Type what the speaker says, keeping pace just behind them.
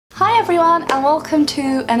everyone, and welcome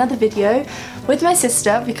to another video with my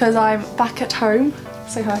sister because I'm back at home.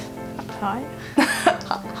 Say hi. Hi.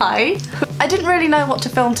 Hi. I didn't really know what to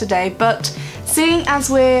film today, but seeing as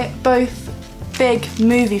we're both big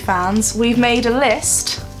movie fans, we've made a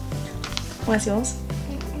list. Where's yours?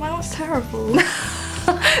 Mine was terrible. No,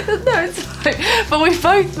 it's fine. But we've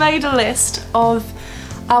both made a list of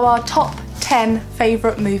our top 10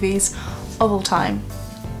 favourite movies of all time.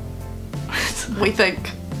 We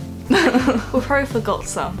think. We probably forgot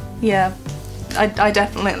some. Yeah, I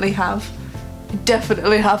definitely have.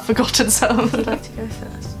 Definitely have forgotten some. Would you like to go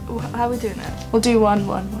first? How are we doing it? We'll do one.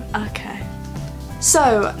 Okay.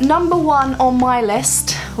 So, number one on my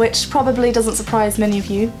list, which probably doesn't surprise many of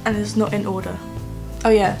you. And it's not in order. Oh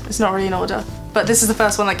yeah, it's not really in order. But this is the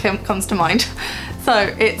first one that comes to mind.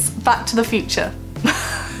 So, it's Back to the Future.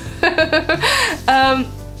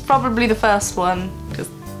 Probably the first one.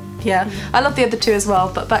 Yeah, I love the other two as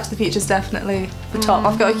well, but Back to the Future is definitely the top.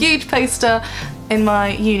 I've got a huge poster in my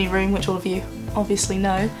uni room, which all of you obviously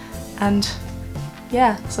know, and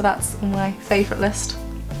yeah, so that's on my favourite list.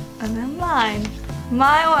 And then mine.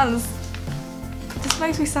 My one's... This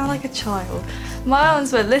makes me sound like a child. My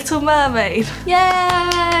one's with Little Mermaid. Yay!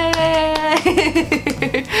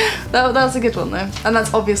 that was a good one though, and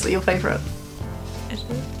that's obviously your favourite. Is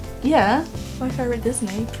it? Yeah. My favourite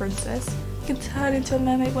Disney princess. You can turn into a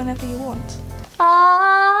mermaid whenever you want.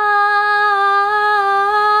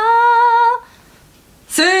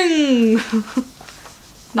 Sing!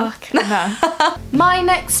 Okay, no. My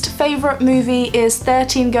next favourite movie is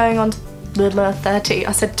 13 going on 30.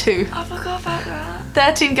 I said 2. I forgot about that.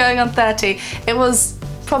 13 going on 30. It was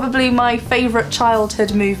probably my favourite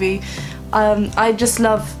childhood movie. I just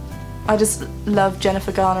love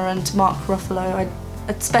Jennifer Garner and Mark Ruffalo,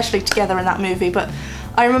 especially together in that movie. But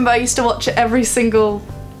I remember I used to watch it every single,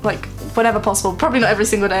 like, whenever possible. Probably not every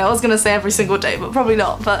single day. I was gonna say every single day, but probably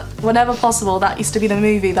not. But whenever possible, that used to be the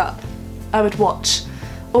movie that I would watch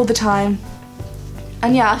all the time.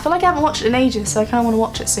 And yeah, I feel like I haven't watched it in ages, so I kind of want to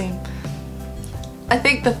watch it soon. I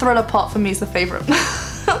think the thriller part for me is the favourite.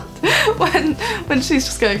 when she's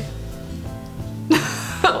just going,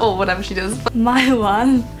 or whatever she does. My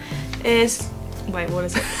one is, wait, what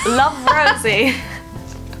is it? Love, Rosie.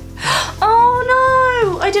 Oh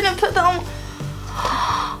no! I didn't put that on.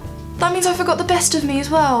 That means I forgot The Best of Me as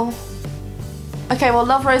well. Okay, well,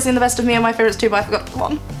 Love, Rosie and The Best of Me are my favourites too, but I forgot that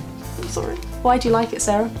one. I'm sorry. Why do you like it,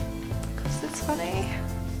 Sarah? Because it's funny.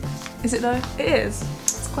 Is it though? It is.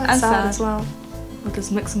 It's quite sad as well. With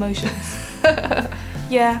those mixed emotions.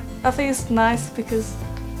 Yeah, I think it's nice because...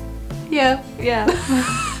 Yeah.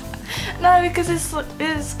 No, because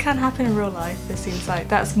it can happen in real life, it seems like.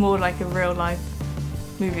 That's more like a real life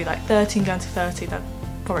movie, like 13 going to 30, that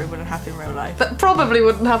probably wouldn't happen in real life. That probably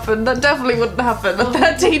wouldn't happen, that definitely wouldn't happen. A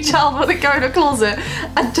 13 child wouldn't go in a closet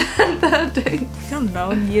and turn 30. You don't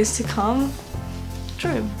know, in years to come.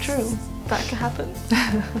 True. That could happen.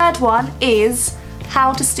 Third one is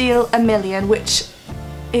How to Steal a Million, which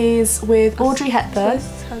is with Audrey Hepburn.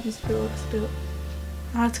 How to steal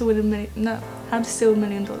How to win a million, no, How to Steal $1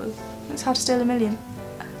 Million. It's How to Steal a Million,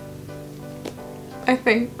 I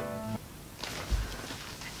think.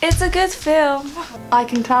 It's a good film. I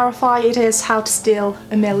can clarify, it is How to Steal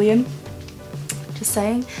a Million. Just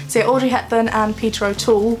saying. So yeah, Audrey Hepburn and Peter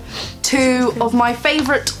O'Toole, two of my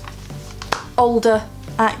favourite older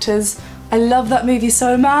actors. I love that movie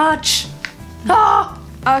so much. Ah!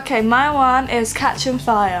 Okay, my one is Catching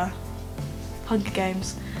Fire. Hunger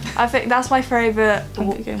Games. I think that's my favourite.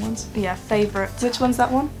 Hunger Game ones. Yeah, favourite. Which one's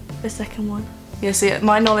that one? The second one. Yeah, see,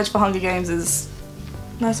 my knowledge for Hunger Games is...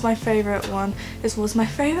 That's my favourite one. This was my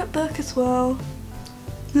favourite book as well.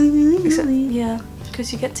 Except, yeah,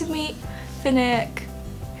 because you get to meet Finnick,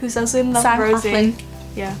 who's also in Love, Rosie.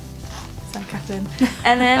 Yeah, Sam Catherine.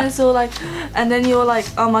 And then it's all like, and then you're like,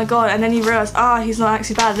 oh my god, and then you realise, he's not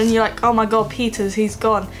actually bad. Then you're like, oh my god, he's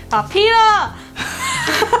gone. Peter!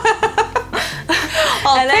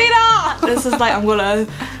 Peter! This is like, I'm gonna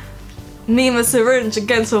meme a syringe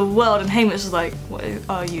against the world, and Hamish is like, what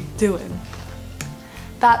are you doing?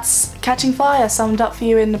 That's Catching Fire, summed up for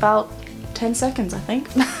you in about 10 seconds, I think.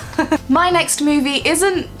 My next movie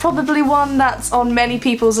isn't probably one that's on many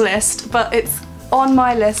people's list, but it's on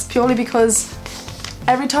my list purely because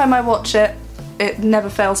every time I watch it, it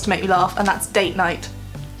never fails to make me laugh, and that's Date Night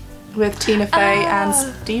with Tina Fey and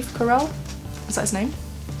Steve Carell. Is that his name?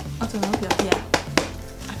 I don't know. Yeah.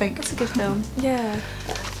 I think. It's a good film. Yeah.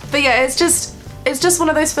 But yeah, it's just one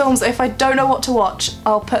of those films that if I don't know what to watch,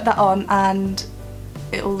 I'll put that on and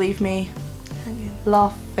it'll leave me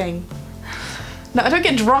laughing. No, I don't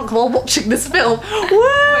get drunk while watching this film.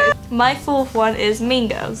 Woo! My fourth one is Mean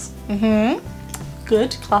Girls.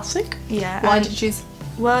 Good, classic. Yeah. Why did you choose?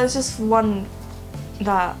 Well, it's just one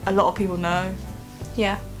that a lot of people know.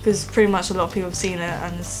 Yeah. Because pretty much a lot of people have seen it,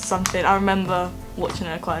 and it's something I remember watching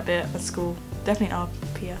it quite a bit at school. Definitely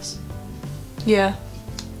RPS. Yeah.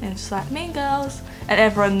 And it's just like Mean Girls, and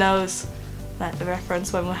everyone knows like the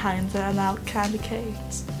reference when we're handing out candy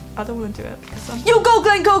canes. I don't want to do it because I'm... You go,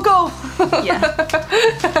 Glenn, go, go!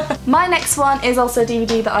 Yeah. My next one is also a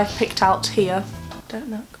DVD that I've picked out here. Don't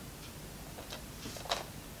look.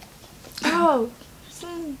 Oh.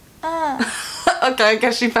 Okay, I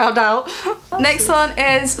guess you found out. Next one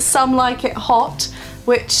is Some Like It Hot,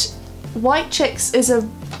 which White Chicks is a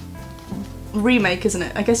remake, isn't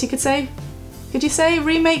it? I guess you could say. Could you say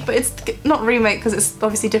remake? But it's not remake because it's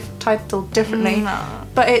obviously titled differently. No.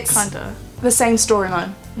 But it's Kinda. the same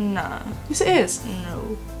storyline. No. Yes, it is.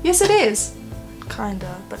 No. Yes, it is.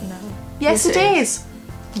 Kinda, but no. Yes, it is.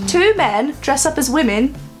 Two men dress up as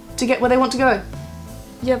women to get where they want to go.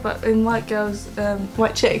 Yeah, but in White Girls,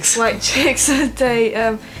 White Chicks. White Chicks,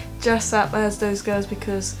 they dress up as those girls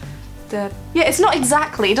because they're... Yeah, it's not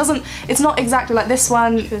exactly. It's not exactly like this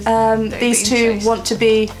one. These two want to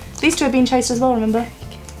be... These two are being chased as well, remember?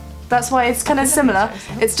 That's why it's kind of similar.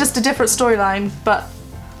 It's just a different storyline, but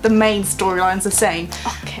the main storyline's the same.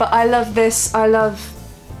 Okay. But I love this. I love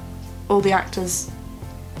all the actors.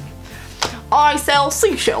 I sell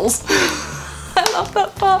seashells. I love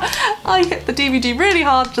that part. I hit the DVD really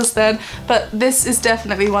hard just then, but this is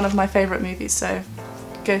definitely one of my favourite movies, so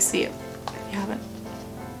go see it if you haven't.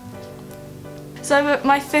 So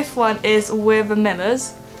my fifth one is We're the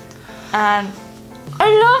Millers, and I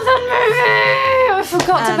love that movie! I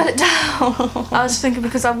forgot to put it down. I was thinking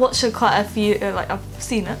because I've watched it quite a few, I've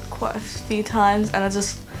seen it quite a few times, and I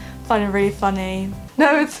just find it really funny.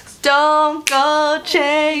 No, it's don't go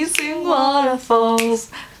chasing waterfalls.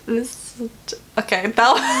 Okay,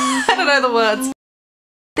 I don't know the words.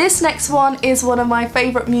 This next one is one of my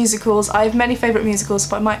favourite musicals. I have many favourite musicals,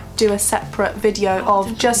 but I might do a separate video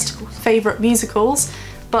of just favourite musicals.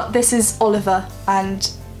 But this is Oliver,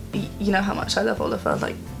 and you know how much I love Oliver.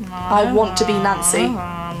 Like, I want to be Nancy.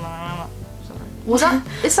 Was that?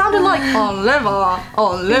 It sounded like Oliver,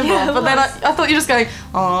 Oliver, yeah, but then I thought you were just going,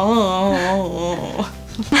 oh.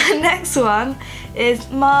 My next one is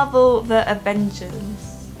Marvel The Avengers.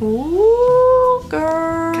 Ooh,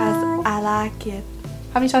 girl. Because I like it.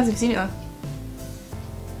 How many times have you seen it though?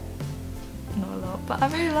 Not a lot, but I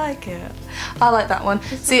really like it. I like that one.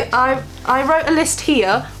 See, I wrote a list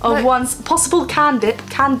here of possible candidate.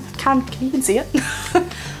 Can you even see it?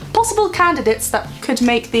 Possible candidates that could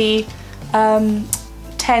make the 10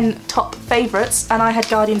 top favourites, and I had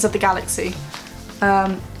Guardians of the Galaxy.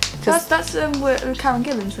 That's with Karen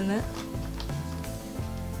Gillan's, isn't it?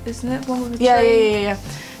 Isn't it one with the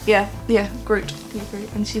Yeah, Groot. Yeah,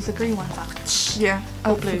 Groot. And she's the green one. Yeah.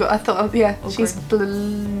 Oh, blue. Forgot. I thought, she's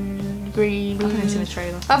blue, green. I haven't seen the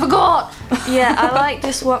trailer. I forgot! Yeah, I like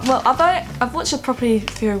this one. Well, I've watched it properly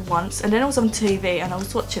through once, and then it was on TV, and I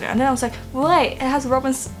was watching it, and then I was like, wait, it has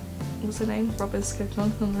what's her name? Robin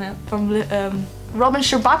from Robin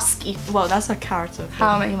Scherbatsky. Well, that's her character.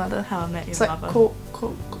 How I Met Your Mother. How I Met Your Mother. I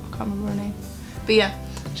can't remember her name. But yeah,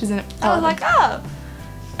 she's in it. I was like, oh!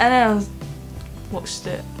 And then I watched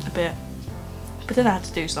it a bit, but then I had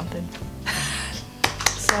to do something.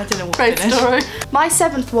 So I didn't watch it. Story. My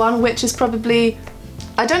seventh one, which is probably,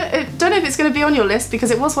 I don't know if it's going to be on your list because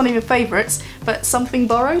it was one of your favourites, but Something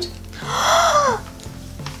Borrowed.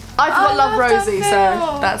 I've got Love Rosie,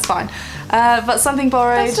 so that's fine. But Something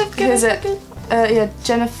Borrowed, who's it? Yeah,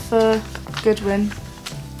 Jennifer Goodwin.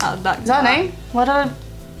 Oh, is that her name? What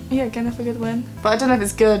Yeah, Jennifer Goodwin. But I don't know if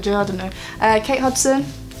it's good, I don't know. Kate Hudson.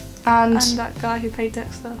 And that guy who played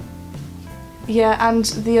Dexter. Yeah, and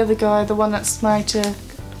the other guy, the one that's married to...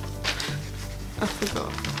 I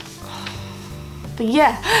forgot. But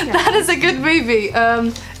yeah, that is a good movie.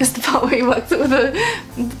 It's the part where he works with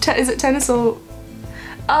is it tennis or...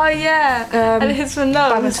 Oh yeah, and his for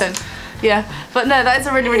no. Badminton. Yeah, but no, that is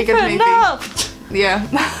a really, really good movie. No. Yeah,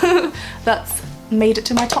 that's made it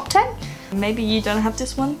to my top 10. Maybe you don't have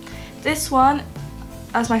this one. This one,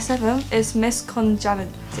 as my seventh, is Miss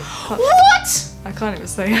Congeniality. What? I can't even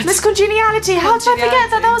say it. Miss Congeniality. How did I forget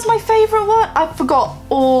that? That was my favourite one. I forgot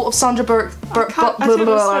all of Sandra Bullock.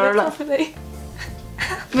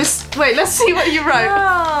 Wait, let's see what you wrote.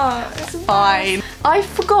 No, it's fine. I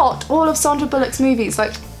forgot all of Sandra Bullock's movies.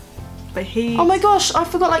 Like, but he. Oh my gosh, I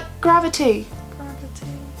forgot like Gravity.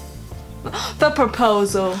 The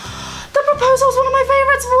Proposal. The Proposal is one of my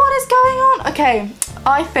favourites. What is going on? Okay,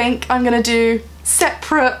 I think I'm gonna do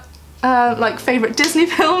separate like favourite Disney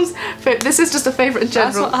films. This is just a favourite in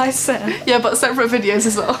general. That's what I said. Yeah, but separate videos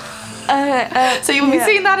as well. So you will be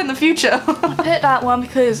seeing that in the future. I picked that one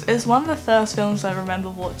because it's one of the first films I remember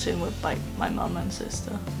watching with like my mum and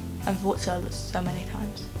sister. I've watched it so many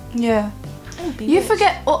times. Yeah. You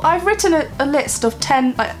forget. Well, I've written a list of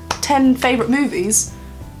 10 favourite movies,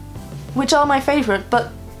 which are my favourite.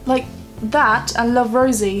 But like that and Love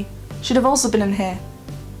Rosie should have also been in here.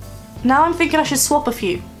 Now I'm thinking I should swap a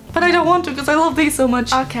few. But I don't want to because I love these so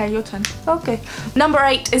much. Okay, your turn. Okay. Number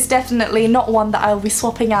 8 is definitely not one that I'll be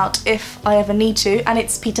swapping out if I ever need to, and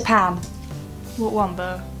it's Peter Pan. What one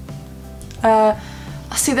though?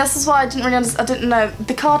 See, this is why I didn't really understand. I didn't know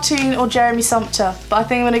the cartoon or Jeremy Sumpter, but I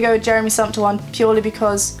think I'm gonna go with Jeremy Sumpter one purely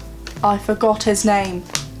because I forgot his name.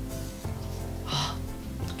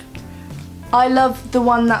 I love the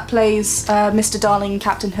one that plays Mr. Darling and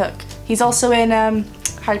Captain Hook. He's also in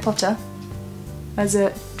Harry Potter. As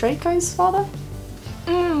it Draco's father?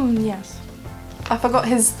 Yes. I forgot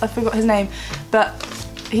his name, but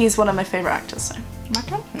he's one of my favourite actors. So My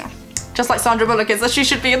turn? yeah. Just like Sandra Bullock is, so she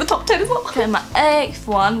should be in the top 10 as well. Okay, my 8th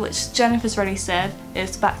one, which Jennifer's already said,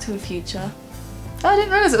 is Back to the Future. Oh, I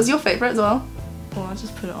didn't realise it was your favourite as well. Well, I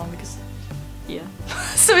just put it on because, yeah.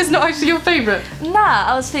 So it's not actually your favourite? Nah,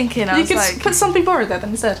 I was thinking, You could put Something Borrowed there then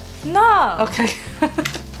instead. No! Okay.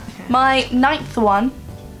 My 9th one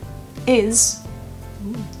is...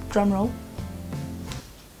 drum roll.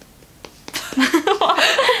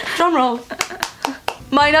 Drum roll.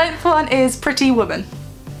 My 9th one is Pretty Woman.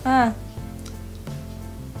 Sorry.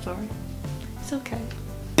 It's okay.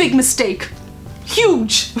 Big mistake.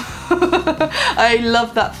 Huge. I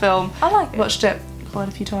love that film. I like it. Watched it quite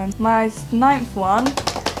a few times. My 9th one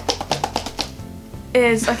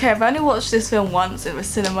is, okay, I've only watched this film once in the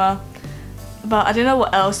cinema, but I didn't know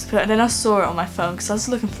what else to put, and then I saw it on my phone because I was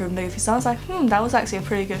looking for a movie, so I was like, that was actually a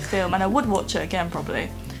pretty good film, and I would watch it again probably.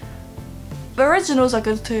 The originals are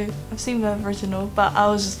good too. I've seen the original, but I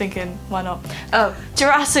was just thinking, why not? Oh,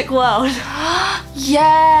 Jurassic World.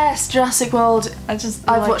 Yes, Jurassic World.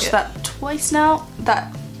 I've watched it. that twice now.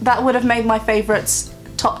 That would have made my favourites,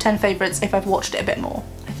 top 10 favourites, if I've watched it a bit more,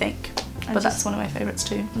 I think. But that's one of my favourites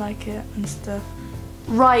too. Like it and stuff.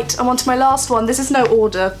 Right, I'm on to my last one. This is no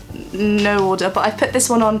order, but I put this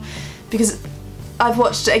one on because I've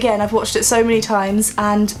watched it again. I've watched it so many times,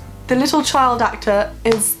 and the little child actor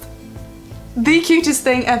is the cutest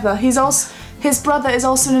thing ever. His brother is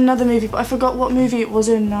also in another movie, but I forgot what movie it was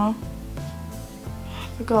in now. I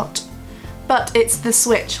forgot. But it's The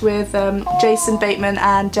Switch with Jason Bateman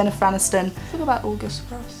and Jennifer Aniston. I forgot about August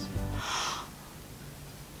Rush.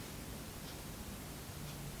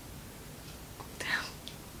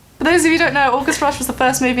 For those of you who don't know, August Rush was the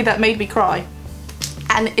first movie that made me cry.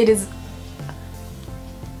 And it is...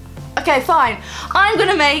 Okay, fine. I'm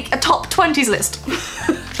gonna make a top 20s list.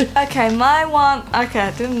 Okay, my one... Okay,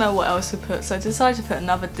 I didn't know what else to put, so I decided to put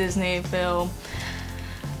another Disney film.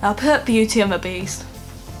 I'll put Beauty and the Beast.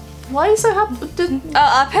 Why are you so happy?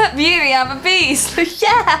 I put Beauty and the Beast!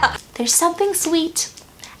 Yeah! There's something sweet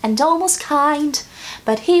and almost kind,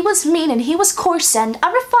 but he was mean and he was coarse and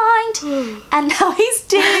unrefined, and now he's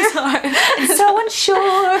dear and so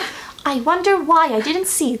unsure. I wonder why I didn't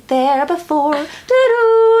see it there before.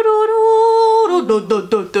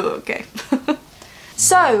 Okay.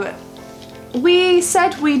 So, we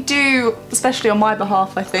said we'd do, especially on my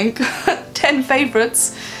behalf, I think, 10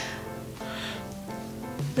 favourites.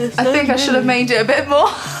 I think I should have made it a bit more.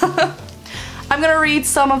 I'm going to read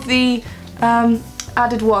some of the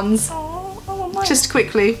added ones just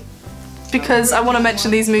quickly because I want to mention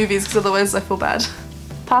these movies because otherwise I feel bad.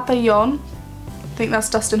 Papillon. I think that's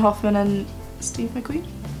Dustin Hoffman and Steve McQueen.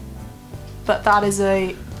 But that is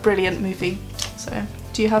a brilliant movie. So,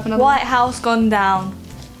 do you have another? White House Gone Down.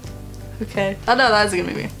 Okay. I know that is a good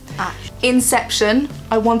movie. Inception.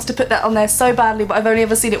 I wanted to put that on there so badly, but I've only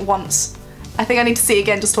ever seen it once. I think I need to see it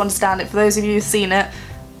again just to understand it. For those of you who've seen it,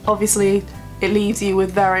 obviously it leaves you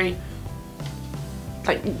with very...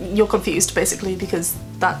 like, you're confused basically because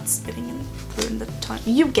that's fitting in the time.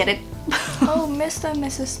 You get it. Oh, Mr. and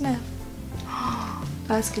Mrs. Smith.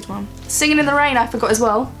 That's a good one. Singing in the Rain I forgot as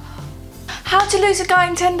well. How to Lose a Guy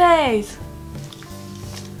in 10 Days.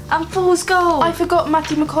 And Fool's Gold. I forgot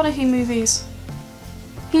Matthew McConaughey movies.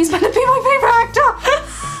 He's meant to be my favourite actor.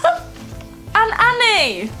 And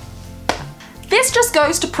Annie. This just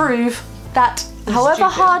goes to prove that however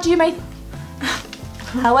hard you may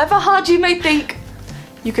think,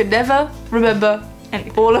 you can never remember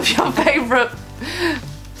all of your favourite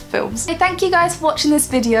films. Hey, thank you guys for watching this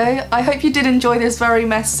video. I hope you did enjoy this very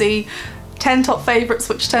messy 10 top favourites,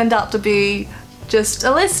 which turned out to be just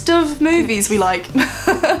a list of movies we like.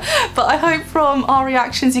 But I hope from our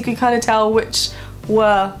reactions you can kind of tell which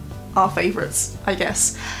were our favourites, I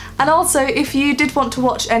guess. And also, if you did want to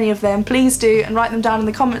watch any of them, please do, and write them down in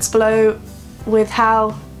the comments below with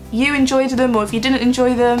how you enjoyed them or if you didn't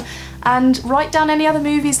enjoy them, and write down any other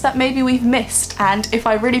movies that maybe we've missed. And if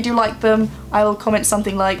I really do like them, I will comment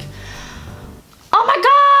something like, "Oh my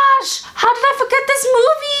gosh, how did I forget this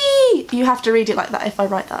movie?" You have to read it like that if I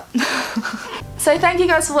write that. So thank you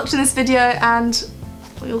guys for watching this video, and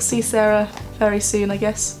we'll see Sarah very soon, I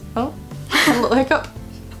guess. Oh, a little hiccup.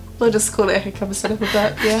 We'll just call it a hiccup instead of a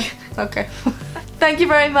burp, yeah? Okay. Thank you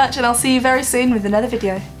very much, and I'll see you very soon with another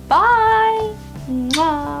video. Bye!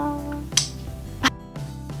 Mwah.